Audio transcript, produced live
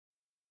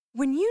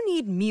When you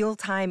need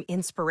mealtime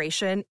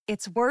inspiration,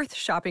 it's worth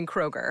shopping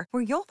Kroger,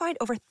 where you'll find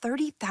over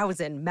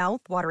 30,000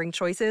 mouth-watering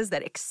choices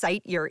that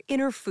excite your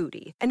inner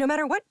foodie. And no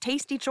matter what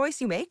tasty choice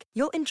you make,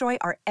 you'll enjoy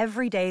our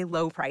everyday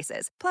low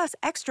prices, plus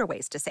extra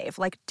ways to save,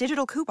 like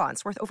digital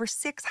coupons worth over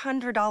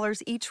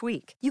 $600 each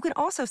week. You can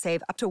also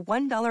save up to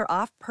 $1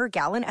 off per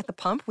gallon at the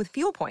pump with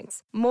fuel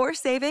points. More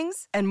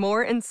savings and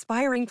more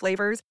inspiring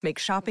flavors make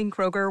shopping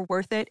Kroger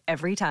worth it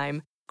every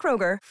time.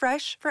 Kroger,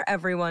 fresh for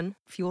everyone.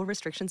 Fuel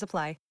restrictions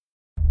apply.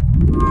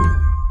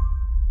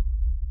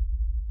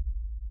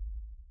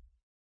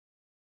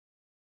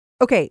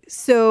 Okay,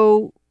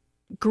 so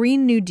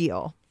Green New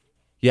Deal.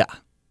 Yeah.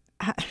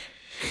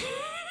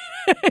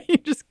 You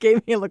just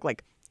gave me a look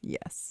like,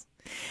 yes.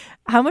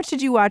 How much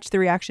did you watch the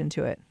reaction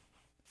to it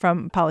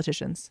from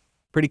politicians?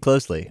 Pretty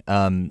closely.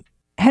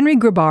 Henry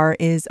Grabar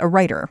is a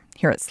writer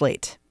here at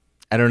Slate.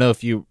 I don't know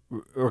if you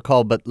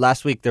recall, but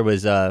last week there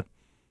was a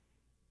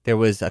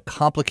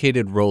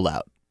complicated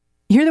rollout.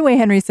 You hear the way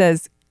Henry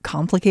says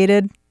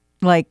complicated?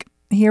 Like,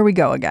 here we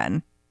go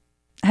again.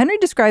 Henry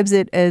describes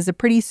it as a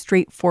pretty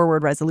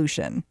straightforward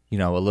resolution. You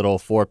know, a little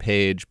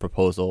 4-page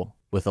proposal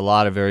with a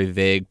lot of very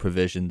vague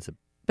provisions.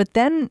 But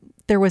then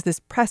there was this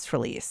press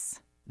release.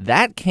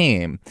 That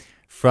came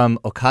from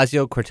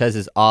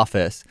Ocasio-Cortez's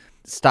office,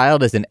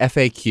 styled as an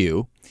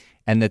FAQ,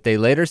 and that they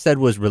later said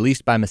was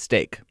released by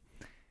mistake.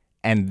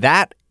 And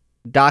that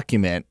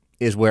document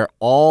is where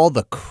all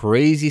the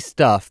crazy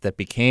stuff that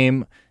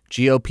became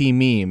GOP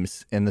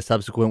memes in the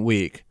subsequent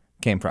week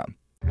came from.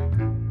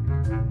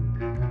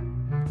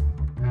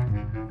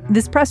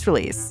 This press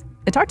release,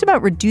 it talked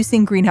about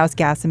reducing greenhouse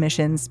gas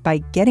emissions by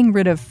getting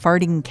rid of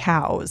farting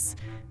cows.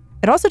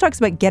 It also talks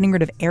about getting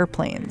rid of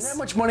airplanes. How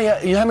much money,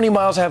 how many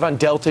miles I have on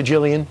Delta,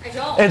 Jillian? I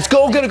don't. And it's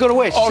going to go to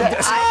waste. What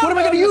am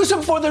I going to use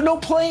them for? There are no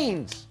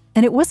planes.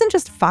 And it wasn't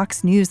just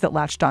Fox News that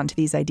latched onto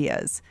these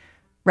ideas.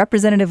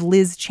 Representative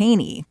Liz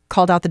Cheney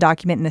called out the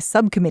document in a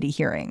subcommittee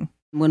hearing.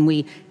 When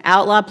we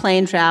outlaw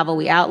plane travel,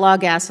 we outlaw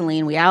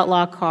gasoline, we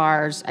outlaw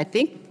cars, I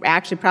think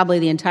actually probably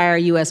the entire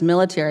U.S.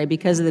 military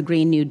because of the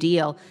Green New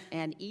Deal.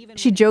 And even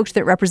she joked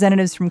that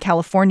representatives from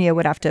California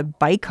would have to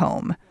bike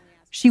home.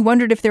 She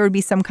wondered if there would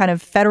be some kind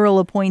of federal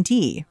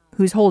appointee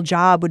whose whole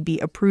job would be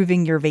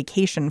approving your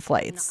vacation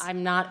flights.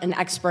 I'm not an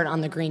expert on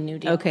the Green New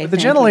Deal. Okay, the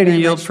gentlelady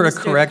yields for a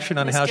correction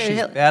on how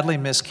she's badly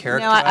mischaracterizing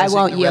no, I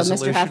won't yield,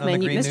 Mr.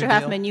 Huffman. Mr.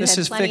 Huffman, you this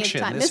had is plenty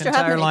fiction. of time. This Mr.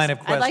 entire Huffman, line of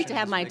questions. I'd like to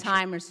have my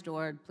time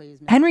restored, please.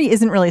 Henry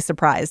isn't really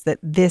surprised that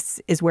this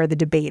is where the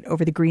debate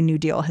over the Green New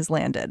Deal has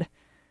landed.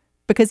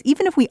 Because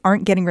even if we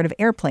aren't getting rid of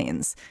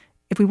airplanes,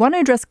 if we want to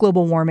address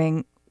global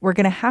warming, we're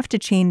going to have to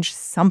change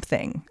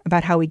something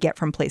about how we get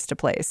from place to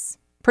place,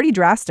 pretty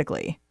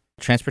drastically.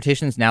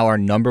 Transportation is now our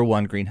number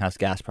one greenhouse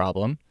gas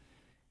problem,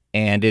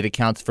 and it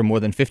accounts for more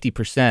than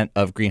 50%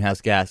 of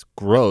greenhouse gas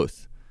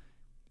growth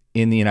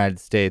in the United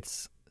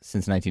States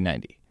since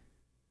 1990.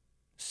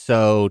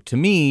 So to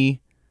me,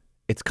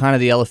 it's kind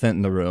of the elephant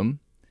in the room,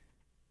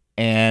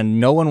 and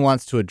no one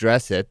wants to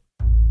address it.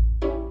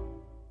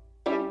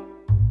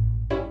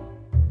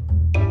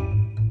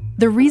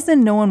 The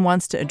reason no one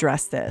wants to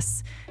address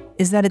this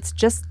is that it's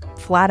just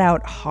flat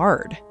out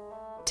hard.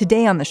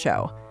 Today on the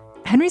show,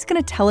 Henry's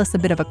going to tell us a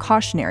bit of a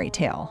cautionary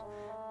tale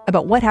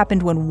about what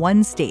happened when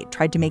one state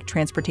tried to make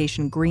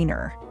transportation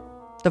greener.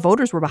 The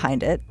voters were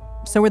behind it,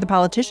 so were the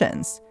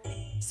politicians.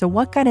 So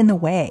what got in the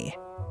way?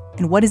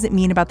 And what does it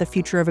mean about the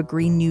future of a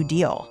Green New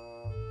Deal?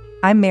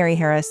 I'm Mary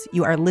Harris.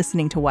 You are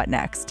listening to What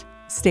Next?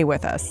 Stay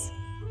with us.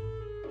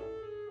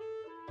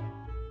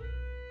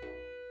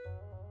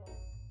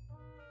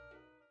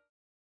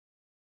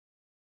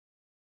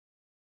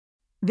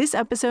 This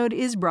episode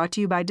is brought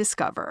to you by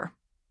Discover.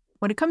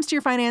 When it comes to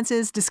your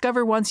finances,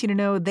 Discover wants you to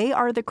know they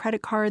are the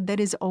credit card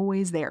that is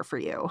always there for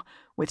you.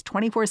 With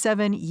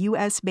 24/7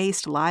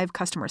 U.S.-based live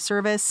customer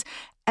service,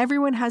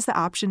 everyone has the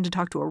option to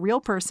talk to a real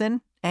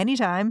person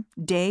anytime,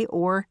 day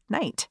or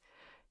night.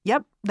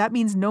 Yep, that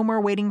means no more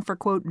waiting for,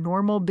 quote,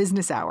 normal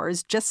business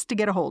hours just to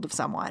get a hold of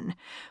someone.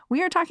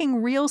 We are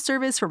talking real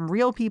service from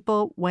real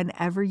people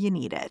whenever you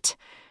need it.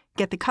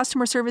 Get the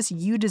customer service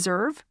you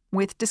deserve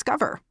with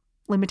Discover.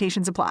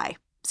 Limitations apply.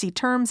 See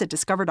terms at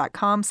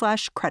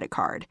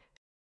discover.com/creditcard.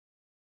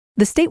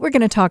 The state we're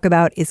going to talk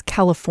about is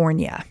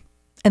California.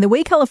 And the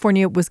way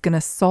California was going to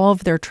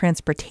solve their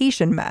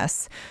transportation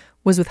mess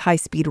was with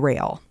high-speed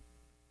rail.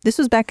 This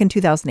was back in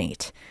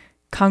 2008.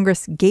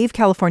 Congress gave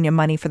California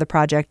money for the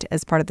project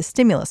as part of the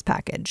stimulus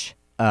package.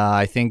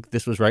 I think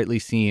this was rightly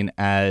seen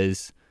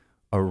as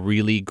a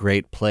really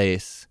great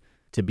place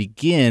to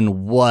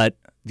begin what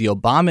the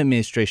Obama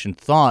administration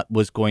thought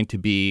was going to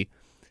be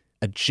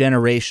a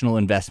generational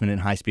investment in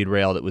high-speed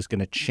rail that was going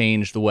to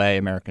change the way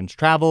Americans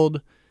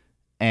traveled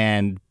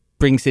and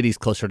bring cities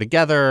closer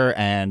together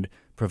and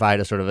provide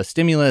a sort of a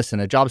stimulus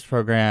and a jobs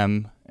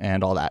program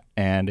and all that.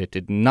 And it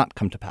did not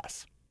come to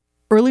pass.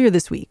 Earlier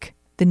this week,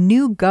 the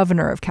new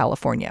governor of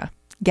California,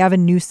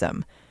 Gavin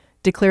Newsom,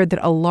 declared that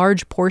a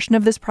large portion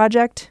of this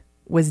project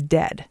was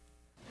dead.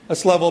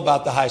 Let's level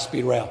about the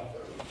high-speed rail.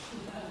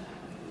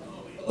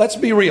 Let's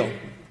be real.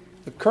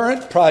 The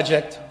current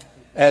project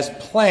as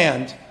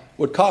planned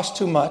would cost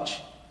too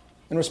much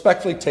and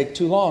respectfully take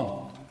too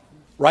long.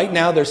 Right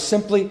now, there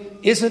simply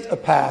isn't a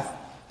path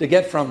to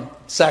get from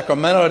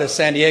Sacramento to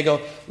San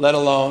Diego, let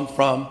alone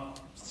from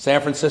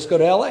San Francisco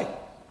to LA.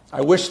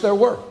 I wish there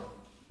were.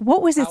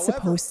 What was it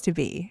supposed to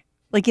be?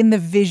 Like in the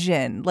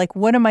vision, like,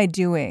 what am I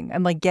doing?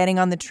 I'm like getting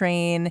on the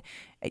train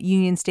at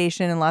Union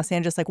Station in Los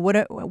Angeles. Like, what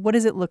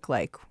does it look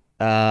like?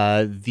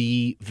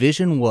 The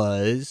vision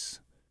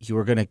was you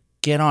were going to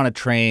get on a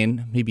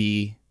train,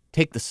 maybe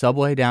take the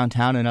subway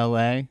downtown in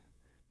LA,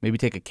 maybe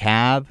take a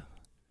cab,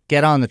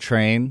 get on the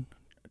train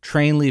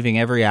leaving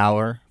every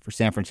hour for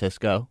San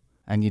Francisco,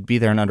 and you'd be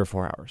there in under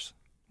 4 hours.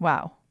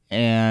 Wow.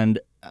 And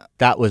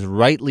that was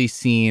rightly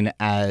seen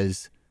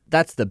as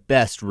that's the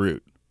best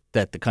route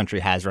that the country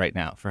has right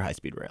now for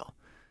high-speed rail.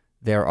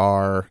 There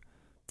are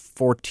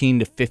 14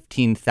 to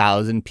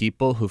 15,000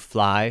 people who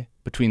fly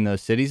between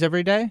those cities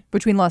every day.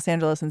 Between Los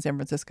Angeles and San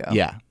Francisco.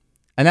 Yeah.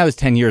 And that was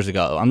 10 years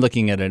ago. I'm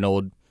looking at an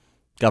old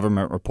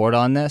government report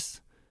on this,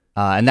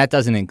 and that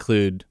doesn't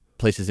include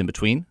places in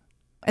between.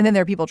 And then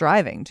there are people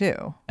driving,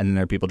 too. And then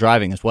there are people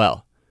driving as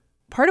well.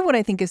 Part of what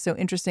I think is so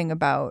interesting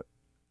about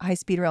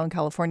high-speed rail in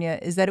California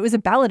is that it was a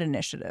ballot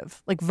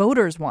initiative. Like,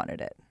 voters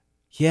wanted it.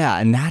 Yeah,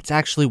 and that's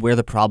actually where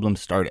the problem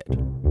started.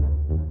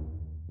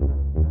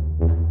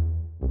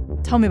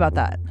 Tell me about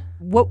that.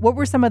 What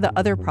were some of the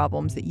other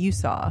problems that you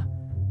saw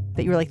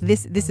that you were like,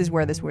 this is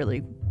where this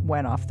really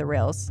went off the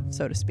rails,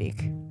 so to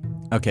speak?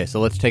 Okay,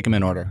 so let's take them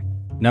in order.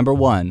 Number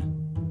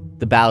one,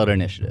 the ballot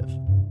initiative,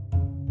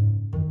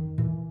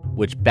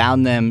 which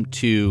bound them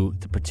to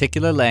the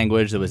particular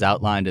language that was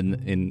outlined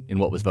in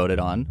what was voted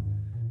on.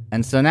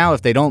 And so now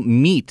if they don't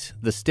meet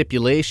the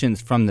stipulations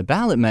from the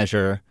ballot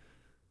measure,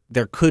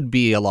 there could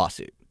be a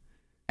lawsuit.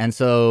 And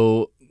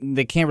so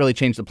they can't really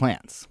change the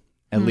plans,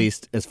 at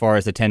least as far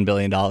as the $10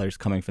 billion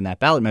coming from that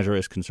ballot measure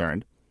is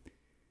concerned.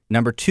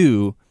 Number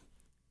two,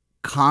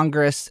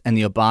 Congress and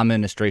the Obama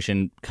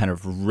administration kind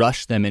of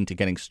rushed them into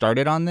getting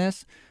started on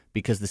this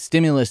because the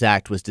Stimulus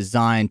Act was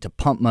designed to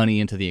pump money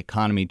into the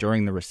economy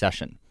during the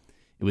recession.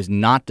 It was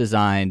not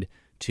designed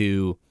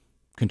to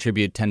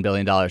contribute $10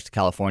 billion to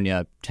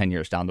California 10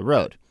 years down the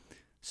road.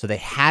 So they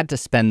had to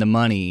spend the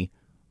money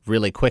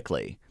really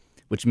quickly,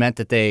 which meant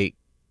that they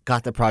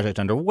got the project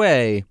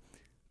underway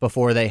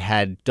before they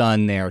had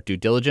done their due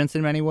diligence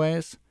in many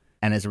ways.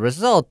 And as a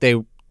result, they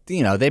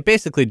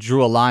basically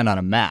drew a line on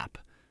a map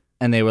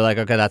and they were like,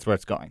 okay, that's where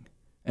it's going.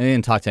 And they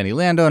didn't talk to any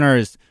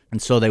landowners.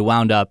 And so they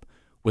wound up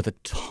with a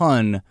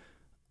ton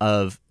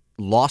of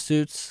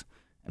lawsuits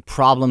and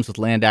problems with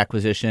land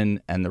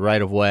acquisition and the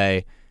right of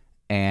way.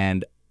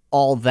 And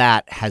all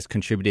that has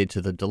contributed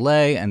to the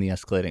delay and the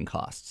escalating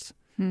costs.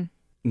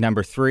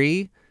 Number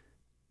three,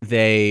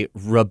 they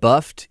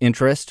rebuffed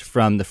interest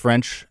from the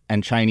French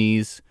and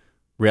Chinese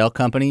rail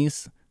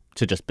companies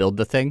to just build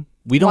the thing.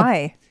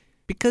 Why?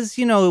 Because,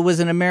 it was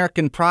an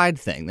American pride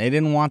thing. They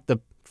didn't want the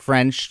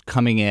French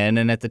coming in.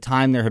 And at the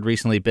time, there had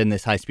recently been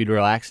this high-speed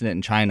rail accident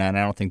in China, and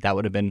I don't think that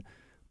would have been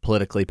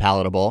politically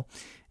palatable.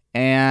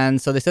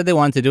 And so they said they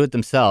wanted to do it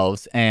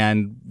themselves.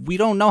 And we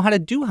don't know how to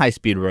do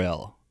high-speed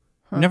rail.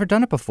 We've never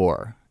done it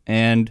before.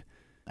 And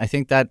I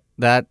think that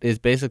is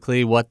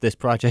basically what this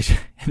project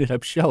ended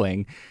up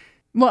showing.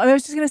 Well, I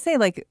was just going to say,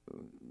 like,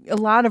 a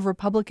lot of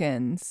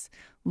Republicans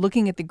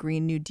looking at the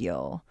Green New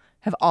Deal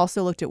have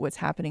also looked at what's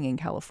happening in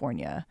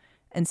California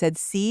and said,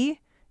 see,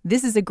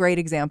 this is a great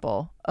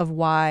example of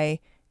why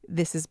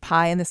this is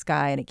pie in the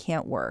sky and it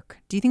can't work.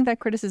 Do you think that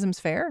criticism's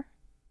fair?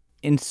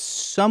 In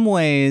some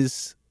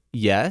ways,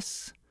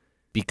 yes,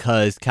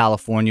 because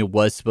California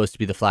was supposed to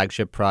be the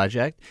flagship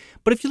project.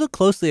 But if you look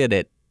closely at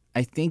it,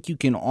 I think you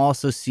can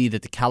also see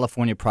that the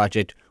California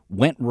project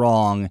went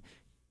wrong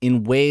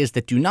in ways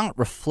that do not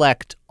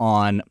reflect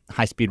on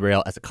high-speed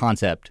rail as a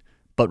concept,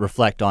 but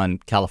reflect on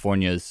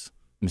California's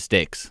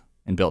mistakes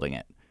in building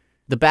it.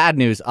 The bad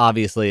news,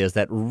 obviously, is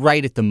that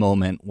right at the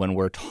moment when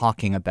we're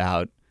talking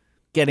about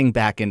getting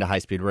back into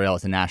high-speed rail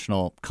as a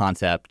national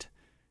concept,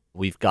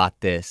 we've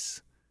got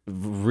this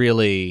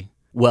really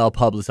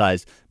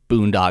well-publicized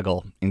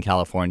boondoggle in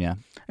California.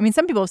 I mean,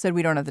 some people have said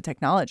we don't have the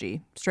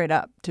technology, straight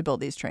up, to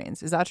build these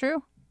trains. Is that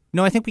true?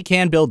 No, I think we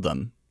can build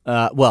them.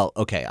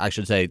 I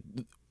should say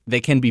they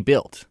can be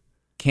built.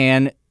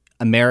 Can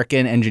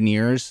American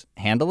engineers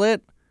handle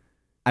it?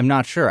 I'm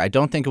not sure. I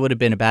don't think it would have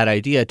been a bad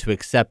idea to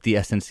accept the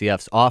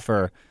SNCF's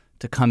offer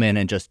to come in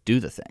and just do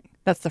the thing.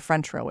 That's the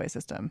French railway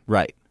system.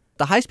 Right.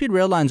 The high-speed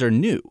rail lines are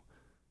new.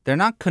 They're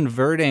not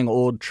converting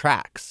old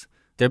tracks.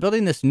 They're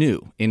building this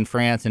new in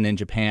France and in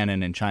Japan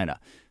and in China.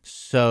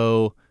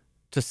 So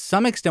to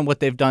some extent, what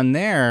they've done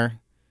there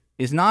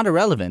is not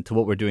irrelevant to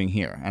what we're doing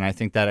here. And I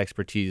think that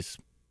expertise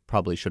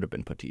probably should have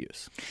been put to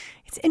use.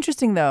 It's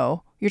interesting,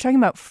 though. You're talking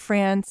about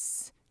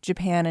France,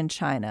 Japan, and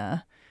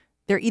China.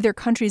 They're either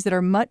countries that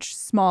are much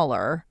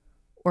smaller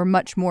or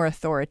much more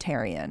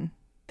authoritarian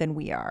than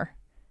we are.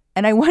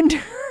 And I wonder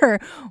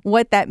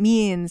what that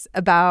means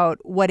about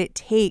what it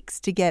takes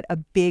to get a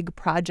big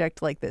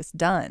project like this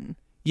done.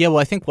 Yeah, well,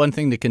 I think one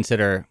thing to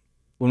consider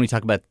when we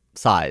talk about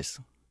size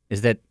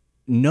is that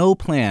no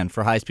plan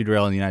for high-speed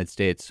rail in the United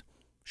States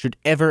should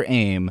ever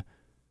aim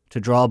to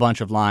draw a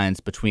bunch of lines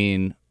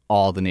between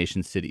all the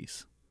nation's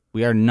cities.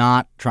 We are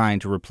not trying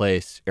to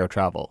replace air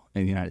travel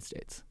in the United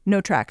States.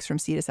 No tracks from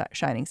sea to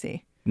shining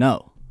sea.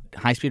 No.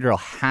 High-speed rail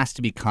has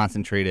to be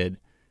concentrated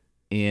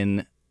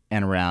in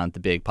and around the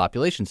big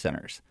population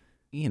centers.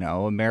 You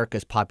know,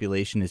 America's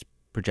population is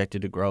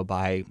projected to grow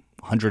by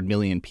 100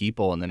 million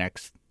people in the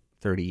next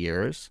 30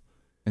 years.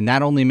 And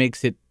that only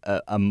makes it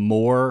a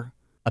more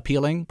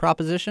appealing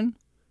proposition.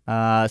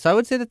 So I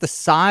would say that the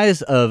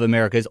size of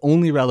America is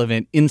only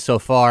relevant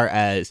insofar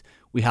as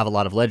we have a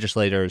lot of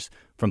legislators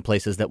from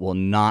places that will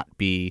not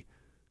be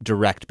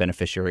direct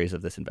beneficiaries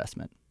of this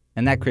investment.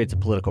 And that creates a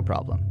political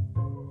problem.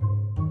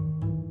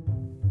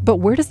 But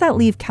where does that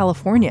leave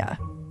California?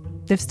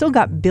 They've still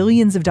got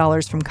billions of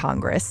dollars from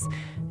Congress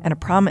and a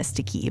promise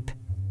to keep.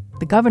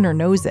 The governor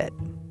knows it.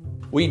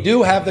 We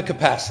do have the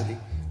capacity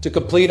to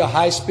complete a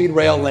high-speed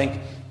rail link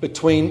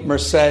between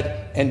Merced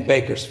and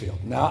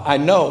Bakersfield. Now, I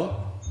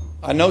know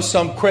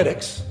some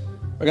critics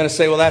are going to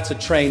say, well, that's a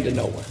train to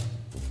nowhere.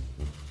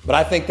 But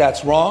I think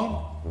that's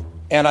wrong,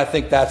 and I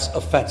think that's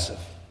offensive.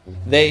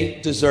 They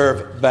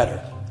deserve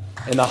better.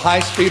 And the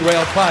high-speed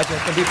rail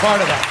project can be part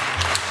of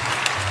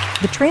that.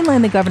 The train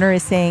line the governor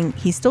is saying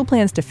he still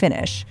plans to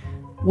finish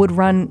would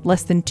run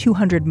less than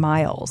 200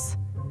 miles.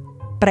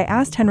 But I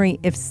asked Henry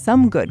if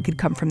some good could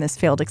come from this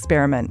failed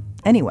experiment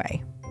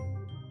anyway.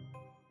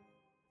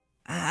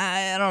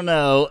 I don't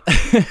know.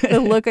 The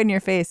look on your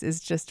face is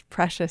just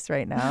precious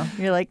right now.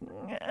 You're like,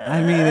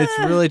 I mean, it's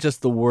really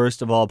just the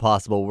worst of all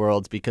possible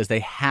worlds because they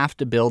have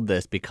to build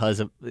this because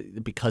of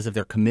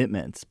their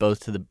commitments, both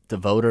to the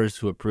voters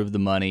who approved the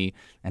money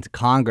and to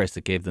Congress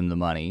that gave them the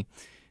money.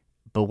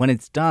 But when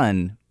it's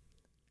done,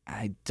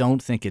 I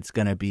don't think it's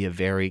going to be a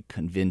very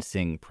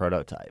convincing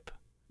prototype.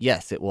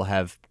 Yes, it will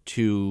have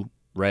 2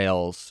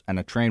 rails and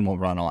a train will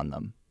run on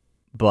them.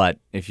 But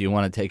if you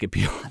want to take it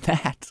beyond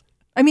that.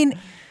 I mean,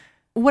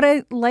 what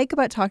I like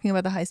about talking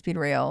about the high-speed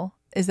rail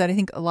is that I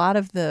think a lot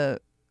of the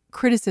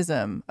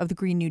criticism of the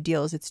Green New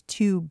Deal is it's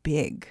too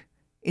big.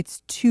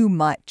 It's too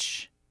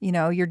much. You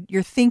know,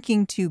 you're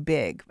thinking too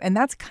big. And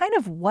that's kind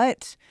of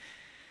what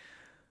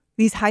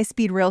these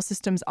high-speed rail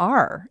systems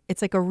are.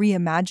 It's like a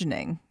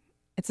reimagining.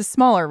 It's a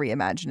smaller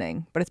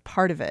reimagining, but it's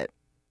part of it.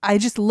 I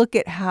just look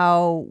at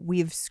how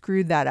we've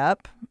screwed that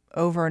up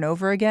over and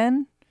over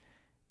again.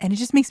 And it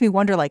just makes me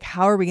wonder, like,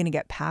 how are we going to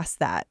get past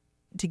that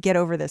to get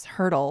over this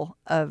hurdle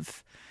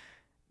of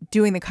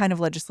doing the kind of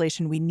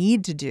legislation we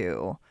need to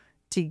do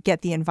to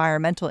get the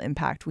environmental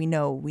impact we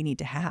know we need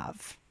to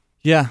have?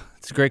 Yeah,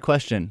 it's a great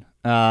question.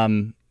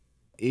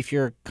 If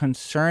you're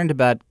concerned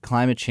about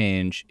climate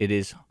change, it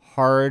is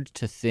hard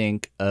to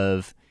think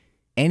of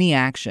any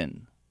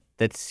action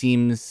that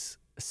seems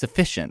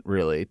sufficient,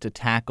 really, to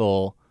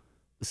tackle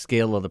the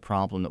scale of the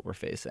problem that we're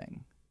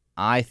facing.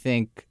 I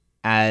think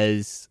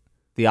as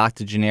the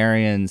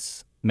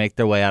octogenarians make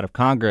their way out of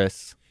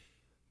Congress,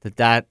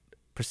 that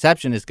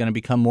perception is going to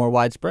become more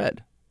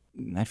widespread.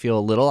 I feel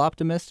a little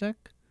optimistic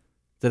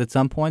that at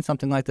some point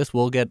something like this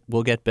will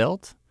get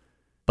built,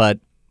 but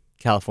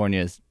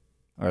California is,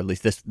 or at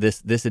least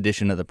this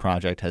edition of the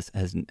project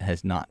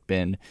has not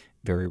been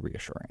very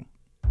reassuring.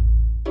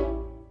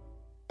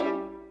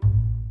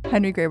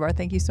 Henry Grabar,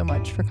 thank you so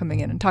much for coming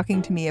in and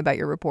talking to me about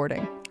your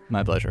reporting.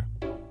 My pleasure.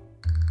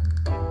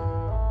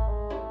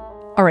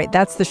 All right,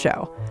 that's the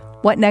show.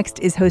 What Next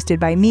is hosted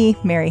by me,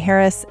 Mary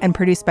Harris, and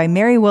produced by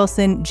Mary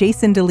Wilson,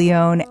 Jason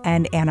DeLeon,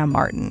 and Anna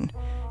Martin.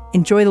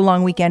 Enjoy the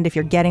long weekend if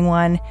you're getting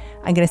one.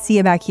 I'm going to see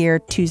you back here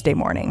Tuesday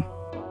morning.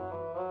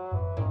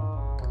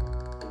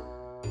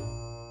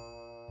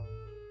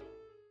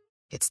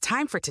 It's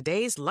time for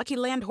today's Lucky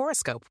Land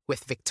horoscope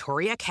with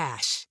Victoria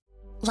Cash.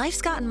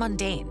 Life's gotten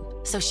mundane,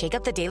 so shake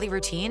up the daily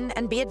routine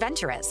and be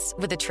adventurous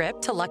with a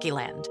trip to Lucky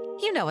Land.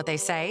 You know what they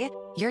say.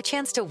 Your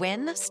chance to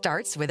win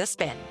starts with a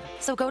spin.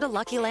 So go to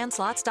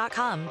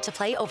LuckyLandSlots.com to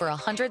play over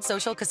 100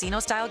 social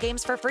casino-style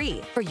games for free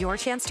for your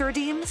chance to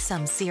redeem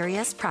some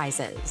serious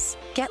prizes.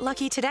 Get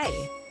lucky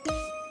today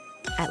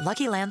at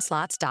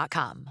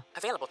LuckyLandSlots.com.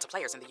 Available to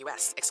players in the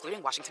U.S.,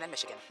 excluding Washington and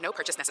Michigan. No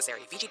purchase necessary.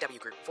 VGW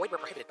Group. Void where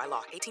prohibited by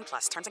law.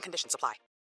 18+. Terms and conditions apply.